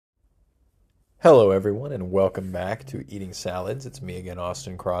Hello, everyone, and welcome back to Eating Salads. It's me again,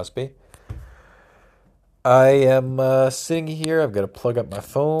 Austin Crosby. I am sitting here. I've got to plug up my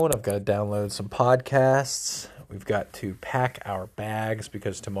phone. I've got to download some podcasts. We've got to pack our bags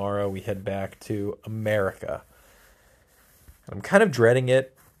because tomorrow we head back to America. I'm kind of dreading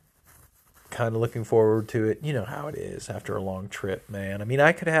it, kind of looking forward to it. You know how it is after a long trip, man. I mean,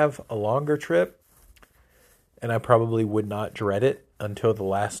 I could have a longer trip, and I probably would not dread it until the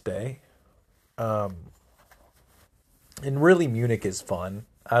last day. Um, and really, Munich is fun.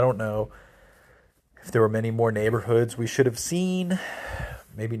 I don't know if there were many more neighborhoods we should have seen.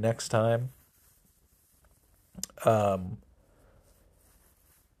 Maybe next time. Um,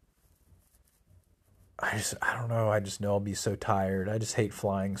 I don't know. I just know I'll be so tired. I just hate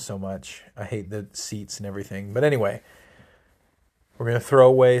flying so much. I hate the seats and everything. But anyway, we're going to throw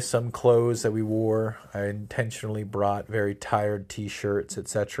away some clothes that we wore. I intentionally brought very tired t-shirts,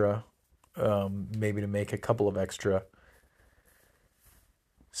 etc. Maybe to make a couple of extra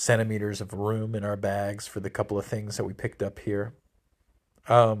centimeters of room in our bags for the couple of things that we picked up here.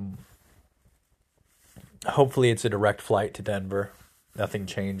 Um, Hopefully it's a direct flight to Denver. Nothing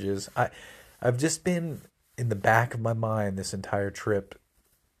changes. I've just been in the back of my mind this entire trip.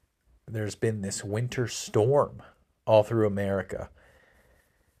 There's been this winter storm all through America.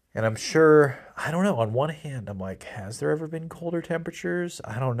 And I'm sure, I don't know, on one hand, I'm like, has there ever been colder temperatures?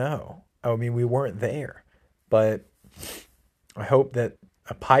 I don't know. I mean, we weren't there. But I hope that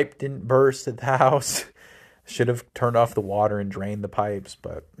a pipe didn't burst at the house. Should have turned off the water and drained the pipes,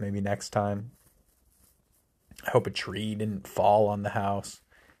 but maybe next time. I hope a tree didn't fall on the house.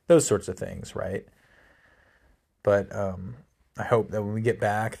 Those sorts of things, right? But I hope that when we get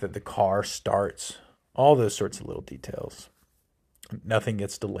back that the car starts. All those sorts of little details. Nothing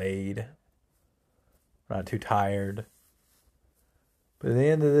gets delayed. We're not too tired. But at the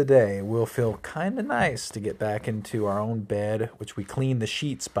end of the day, we'll feel kind of nice to get back into our own bed, which we clean the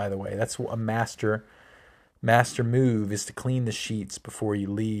sheets, by the way. That's a master move, is to clean the sheets before you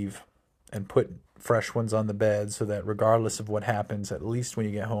leave and put fresh ones on the bed so that regardless of what happens, at least when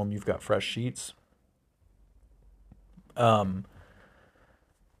you get home, you've got fresh sheets. Um,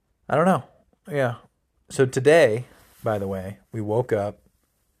 I don't know. Yeah. So today, by the way, we woke up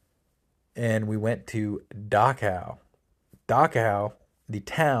and we went to Dachau. Dachau, the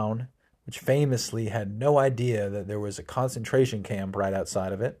town, which famously had no idea that there was a concentration camp right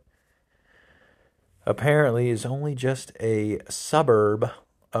outside of it, apparently is only just a suburb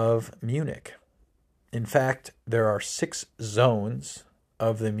of Munich. In fact, there are 6 zones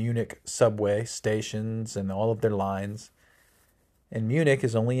of the Munich subway stations and all of their lines. And Munich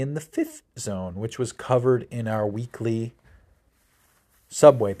is only in the 5th zone, which was covered in our weekly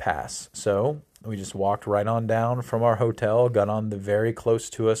subway pass. So we just walked right on down from our hotel, got on the very close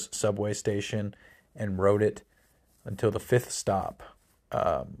to us subway station, and rode it until the 5th stop.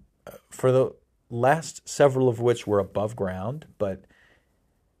 For the last several of which were above ground, but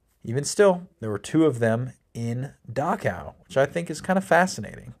even still, there were 2 of them in Dachau, which I think is kind of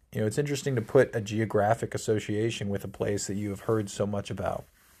fascinating. You know, it's interesting to put a geographic association with a place that you have heard so much about.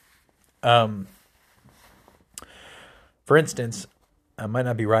 Um, for instance, I might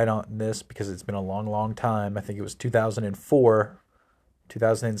not be right on this because it's been a long, long time. I think it was 2004,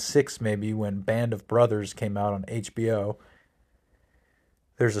 2006 maybe, when Band of Brothers came out on HBO.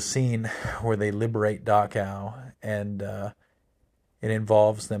 There's a scene where they liberate Dachau, and it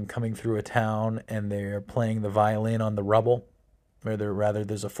involves them coming through a town and they're playing the violin on the rubble. Or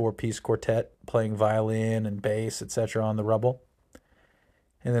there's a 4-piece quartet playing violin and bass, etc. on the rubble.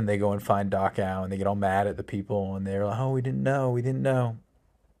 And then they go and find Dachau and they get all mad at the people and they're like, oh, we didn't know.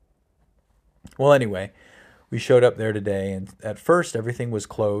 Well, anyway, we showed up there today and at first everything was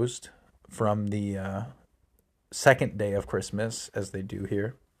closed from the second day of Christmas, as they do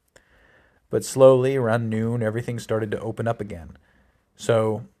here. But slowly, around noon, everything started to open up again.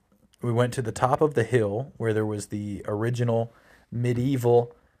 So we went to the top of the hill where there was the original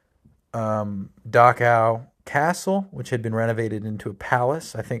medieval Dachau castle, which had been renovated into a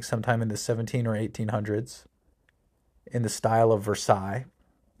palace, I think sometime in the 17 or 1800s, in the style of Versailles.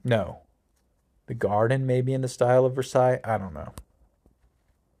 No, the garden maybe in the style of Versailles. I don't know.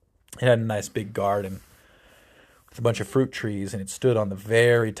 It had a nice big garden with a bunch of fruit trees, and it stood on the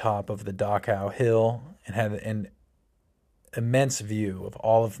very top of the Dachau hill and had an immense view of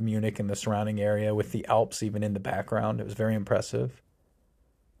all of Munich and the surrounding area with the Alps even in the background. It was very impressive.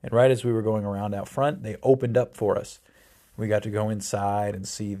 And right as we were going around out front, they opened up for us. We got to go inside and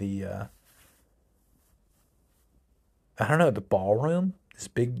see the, I don't know, the ballroom. This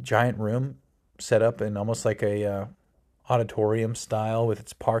big giant room set up in almost like a auditorium style with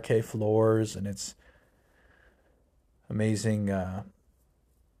its parquet floors and its amazing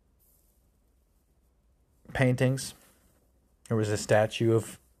paintings. There was a statue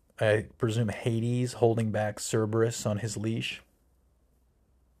of, I presume, Hades holding back Cerberus on his leash.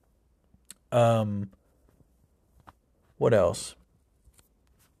 What else?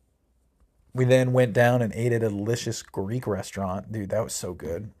 We then went down and ate at a delicious Greek restaurant. Dude, that was so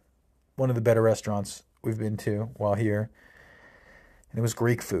good. One of the better restaurants we've been to while here. And it was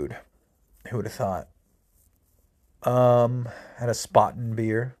Greek food. Who would have thought? Had a Spaten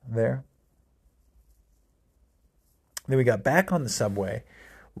beer there. Then we got back on the subway,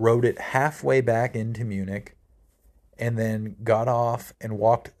 rode it halfway back into Munich, and then got off and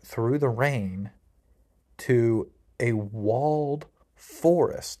walked through the rain to a walled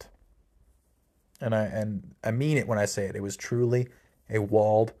forest. And I mean it when I say it. It was truly a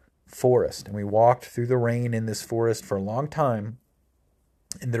walled forest. And we walked through the rain in this forest for a long time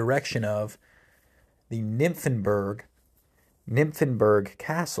in the direction of the Nymphenburg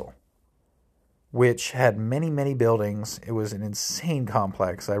Castle, which had many, many buildings. It was an insane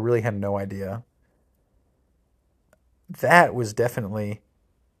complex. I really had no idea. That was definitely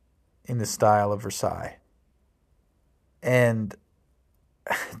in the style of Versailles. And,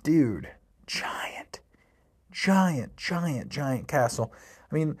 dude, giant castle.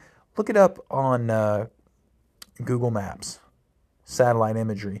 I mean, look it up on Google Maps, satellite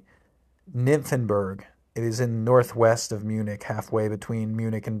imagery. Nymphenburg. It is in northwest of Munich, halfway between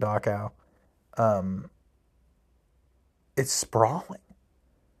Munich and Dachau. It's sprawling.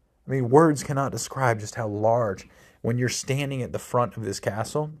 I mean, words cannot describe just how large. When you're standing at the front of this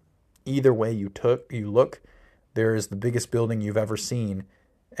castle, either way you look, there is the biggest building you've ever seen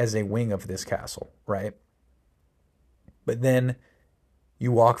as a wing of this castle, right? But then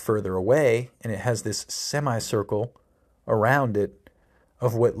you walk further away, and it has this semicircle around it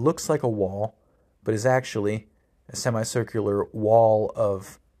of what looks like a wall, but is actually a semicircular wall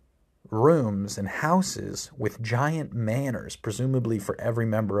of rooms and houses with giant manors, presumably for every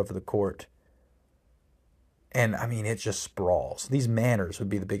member of the court. And, I mean, it just sprawls. These manors would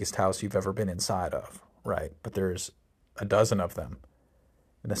be the biggest house you've ever been inside of, right? But there's a dozen of them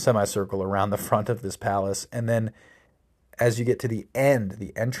in a semicircle around the front of this palace. And then as you get to the end,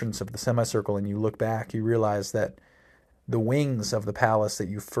 the entrance of the semicircle, and you look back, you realize that the wings of the palace that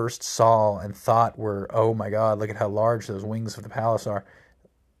you first saw and thought were, oh my God, look at how large those wings of the palace are,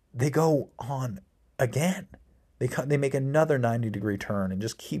 they go on again. They make another 90-degree turn and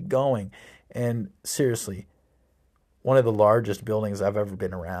just keep going. And seriously, one of the largest buildings I've ever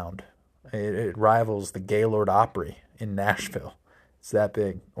been around. It rivals the Gaylord Opry in Nashville. It's that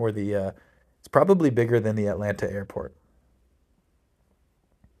big. Or it's probably bigger than the Atlanta airport.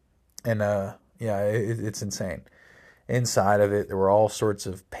 And it's insane. Inside of it, there were all sorts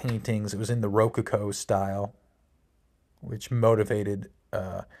of paintings. It was in the Rococo style, which motivated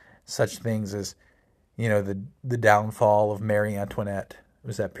such things as, the downfall of Marie Antoinette. It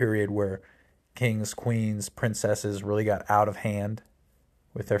was that period where kings, queens, princesses really got out of hand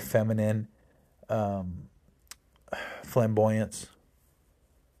with their feminine flamboyance.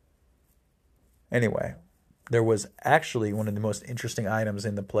 Anyway, there was actually one of the most interesting items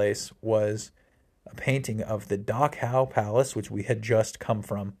in the place was a painting of the Dachau Palace, which we had just come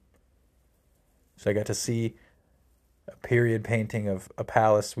from. So I got to see a period painting of a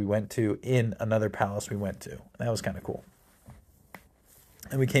palace we went to in another palace we went to. That was kind of cool.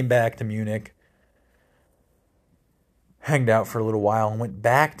 And we came back to Munich, hanged out for a little while, and went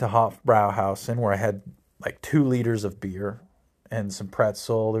back to Hofbrauhausen, where I had like 2 liters of beer and some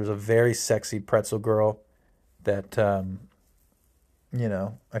pretzel. There's a very sexy pretzel girl that, I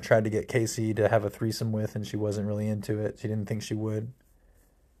tried to get Casey to have a threesome with, and she wasn't really into it. She didn't think she would.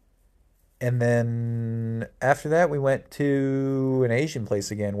 And then after that, we went to an Asian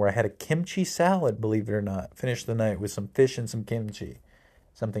place again where I had a kimchi salad, believe it or not. Finished the night with some fish and some kimchi.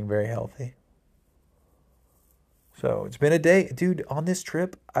 Something very healthy. So it's been a day. Dude, on this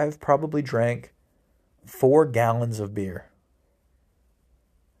trip, I've probably drank 4 gallons of beer.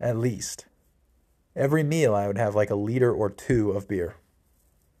 At least. Every meal I would have like a liter or 2 of beer.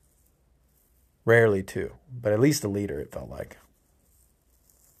 Rarely 2, but at least a liter it felt like.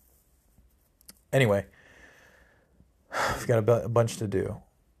 Anyway, I've got a bunch to do.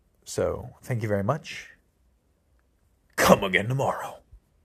 So thank you very much. Come again tomorrow.